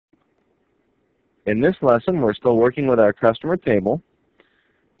In this lesson, we're still working with our customer table.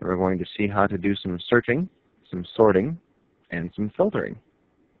 We're going to see how to do some searching, some sorting, and some filtering.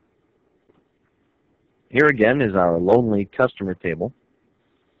 Here again is our lonely customer table.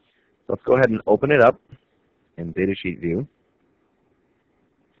 Let's go ahead and open it up in Datasheet view.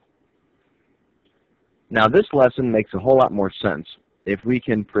 Now this lesson makes a whole lot more sense if we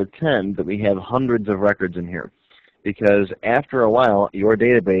can pretend that we have hundreds of records in here, because after a while your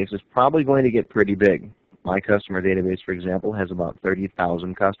database is probably going to get pretty big. My customer database, for example, has about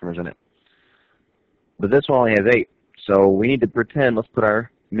 30,000 customers in it. But this one only has 8, so we need to pretend. Let's put our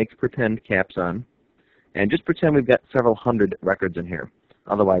mix pretend caps on and just pretend we've got several hundred records in here.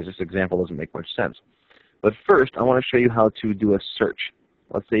 Otherwise this example doesn't make much sense. But first I want to show you how to do a search.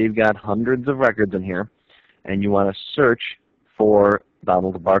 Let's say you've got hundreds of records in here and you want to search for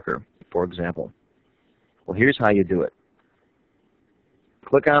Donald Barker, for example. Well, here's how you do it.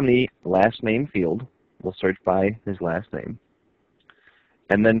 Click on the last name field. We'll search by his last name.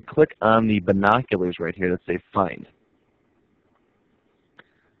 And then click on the binoculars right here that say Find.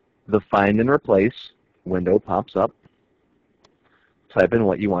 The Find and Replace window pops up. Type in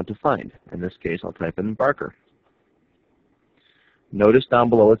what you want to find. In this case, I'll type in Barker. Notice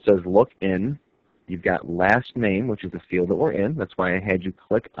down below it says Look In. You've got last name, which is the field that we're in. That's why I had you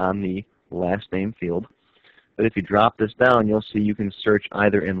click on the last name field. But if you drop this down, you'll see you can search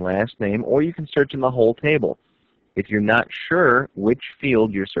either in last name or you can search in the whole table. If you're not sure which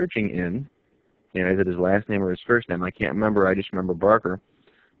field you're searching in, is it his last name or his first name? I can't remember. I just remember Barker.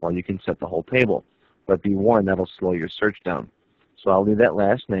 Well, you can set the whole table. But be warned, that'll slow your search down. So I'll leave that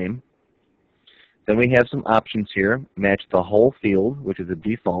last name. Then we have some options here. Match the whole field, which is a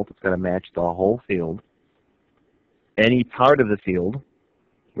default. It's got to match the whole field. Any part of the field,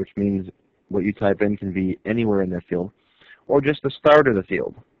 which means what you type in can be anywhere in that field, or just the start of the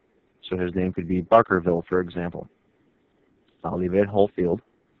field. So his name could be Barkerville, for example. I'll leave it whole field.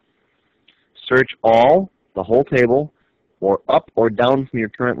 Search all, the whole table, or up or down from your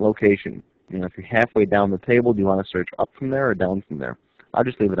current location. If you're halfway down the table, do you want to search up from there or down from there? I'll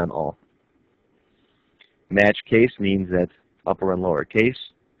just leave it on all. Match case means that upper and lower case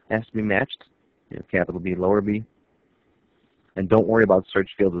has to be matched. Capital B, lower B. And don't worry about search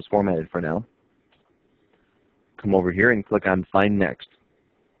fields as formatted for now. Come over here and click on Find Next.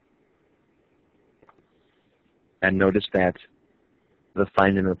 And notice that the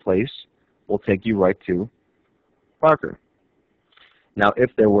Find and Replace will take you right to Barker. Now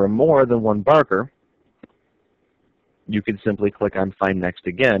if there were more than one Barker, you could simply click on Find Next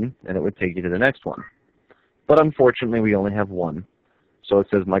again and it would take you to the next one. But unfortunately we only have one. So it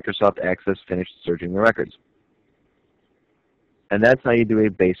says Microsoft Access finished searching the records. And that's how you do a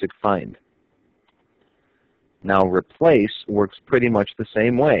basic find. Now replace works pretty much the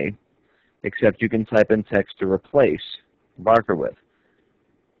same way, except you can type in text to replace Barker with.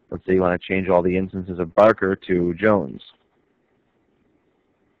 Let's say you want to change all the instances of Barker to Jones.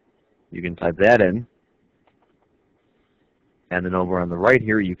 You can type that in. And then over on the right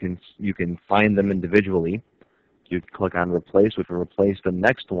here you can find them individually. You can click on Replace, which will replace the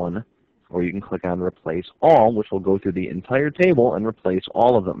next one, or you can click on Replace All, which will go through the entire table and replace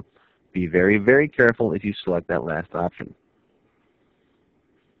all of them. Be very, very careful if you select that last option.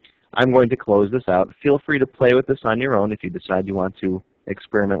 I'm going to close this out. Feel free to play with this on your own if you decide you want to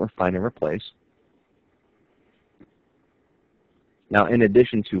experiment with Find and Replace. Now, in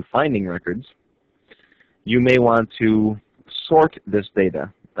addition to finding records, you may want to sort this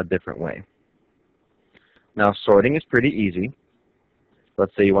data a different way. Now, sorting is pretty easy.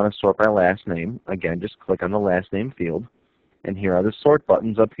 Let's say you want to sort by last name. Again, just click on the last name field. And here are the sort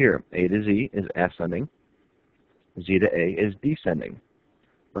buttons up here. A to Z is ascending. Z to A is descending.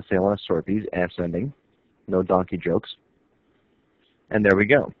 Let's say I want to sort these ascending. No donkey jokes. And there we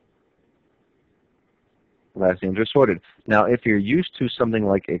go. Last names are sorted. Now, if you're used to something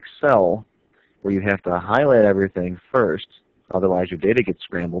like Excel, where you have to highlight everything first, otherwise your data gets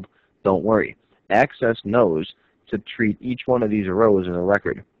scrambled, don't worry. Access knows to treat each one of these rows as a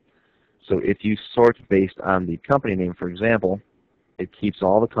record. So if you sort based on the company name, for example, it keeps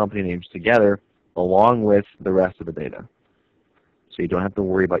all the company names together along with the rest of the data. So you don't have to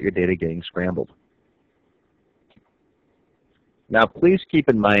worry about your data getting scrambled. Now please keep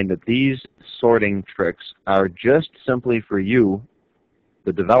in mind that these sorting tricks are just simply for you,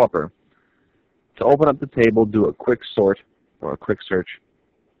 the developer, to open up the table, do a quick sort or a quick search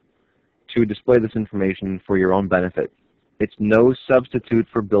to display this information for your own benefit. It's no substitute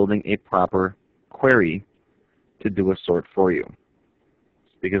for building a proper query to do a sort for you.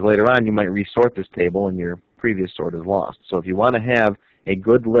 Because later on you might resort this table and your previous sort is lost. So if you want to have a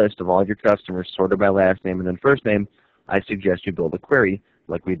good list of all your customers sorted by last name and then first name, I suggest you build a query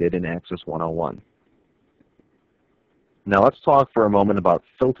like we did in Access 101. Now let's talk for a moment about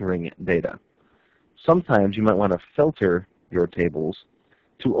filtering data. Sometimes you might want to filter your tables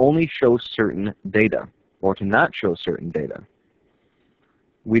to only show certain data or to not show certain data.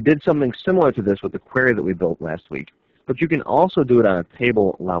 We did something similar to this with the query that we built last week, but you can also do it on a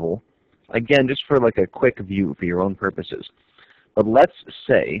table level, again, just for like a quick view for your own purposes. But let's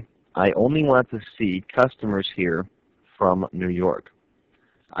say I only want to see customers here from New York.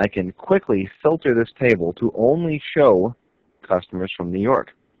 I can quickly filter this table to only show customers from New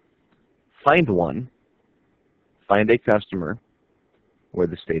York. Find one, find a customer where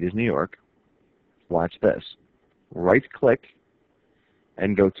the state is New York. Watch this. Right-click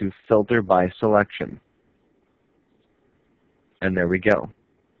and go to Filter by Selection. And there we go.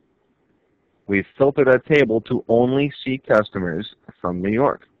 We've filtered our table to only see customers from New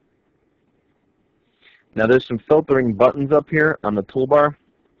York. Now there's some filtering buttons up here on the toolbar.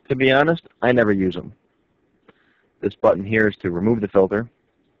 To be honest, I never use them. This button here is to remove the filter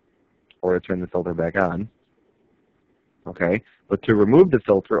or to turn the filter back on. Okay, but to remove the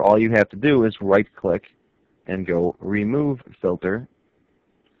filter, all you have to do is right-click and go Remove Filter,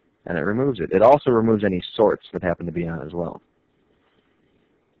 and it removes it. It also removes any sorts that happen to be on as well.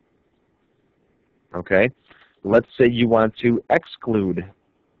 Okay, let's say you want to exclude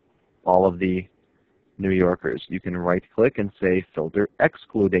all of the New Yorkers. You can right-click and say Filter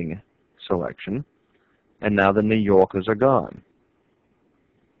Excluding Selection, and now the New Yorkers are gone.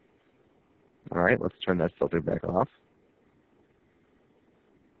 All right, let's turn that filter back off.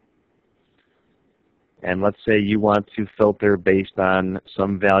 And let's say you want to filter based on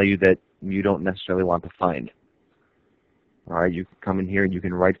some value that you don't necessarily want to find. All right, you can come in here and you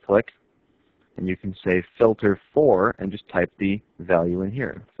can right-click, and you can say Filter For, and just type the value in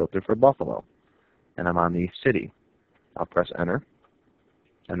here. Filter for Buffalo. And I'm on the city. I'll press Enter,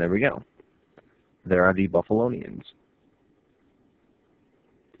 and there we go. There are the Buffalonians.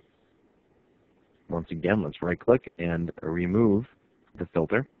 Once again, let's right-click and remove the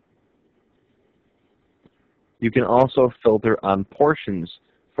filter. You can also filter on portions.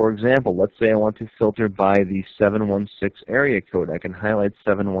 For example, let's say I want to filter by the 716 area code. I can highlight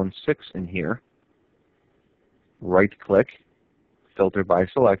 716 in here. Right-click, Filter by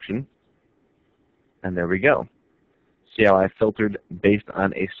Selection, and there we go. See how I filtered based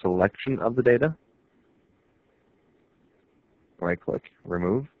on a selection of the data? Right-click,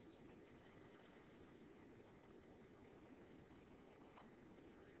 Remove.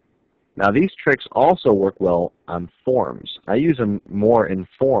 Now these tricks also work well on forms. I use them more in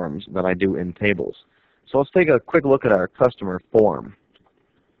forms than I do in tables. So let's take a quick look at our customer form.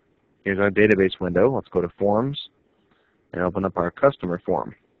 Here's our database window. Let's go to Forms and open up our customer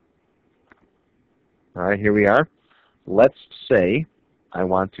form. All right, here we are. Let's say I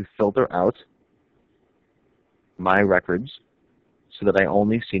want to filter out my records so that I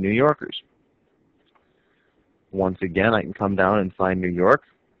only see New Yorkers. Once again, I can come down and find New York.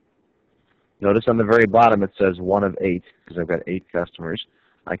 Notice on the very bottom it says 1 of 8 because I've got 8 customers.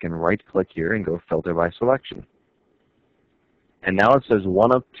 I can right-click here and go Filter by Selection. And now it says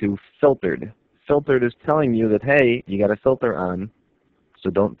 1 of 2 filtered. Filtered is telling you that, hey, you got a filter on, so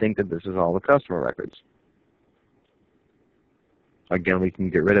don't think that this is all the customer records. Again, we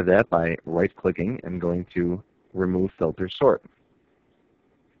can get rid of that by right-clicking and going to Remove Filter Sort.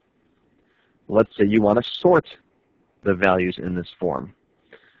 Let's say you want to sort the values in this form.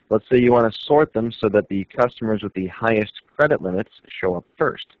 Let's say you want to sort them so that the customers with the highest credit limits show up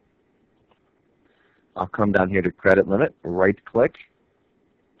first. I'll come down here to Credit Limit, right-click,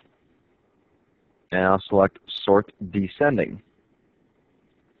 and I'll select Sort Descending.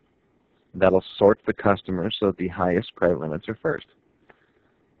 That'll sort the customers so that the highest credit limits are first.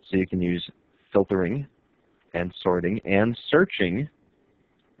 So you can use filtering and sorting and searching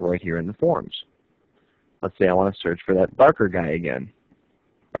right here in the forms. Let's say I want to search for that Barker guy again.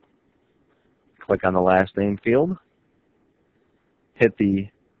 Click on the last name field, hit the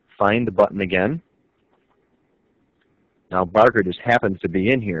Find button again. Now Barker just happens to be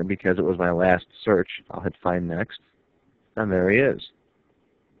in here because it was my last search. I'll hit Find Next, and there he is.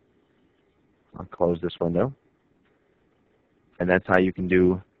 I'll close this window. And that's how you can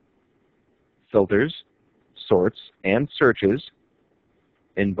do filters, sorts, and searches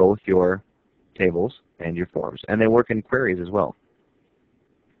in both your tables and your forms. And they work in queries as well.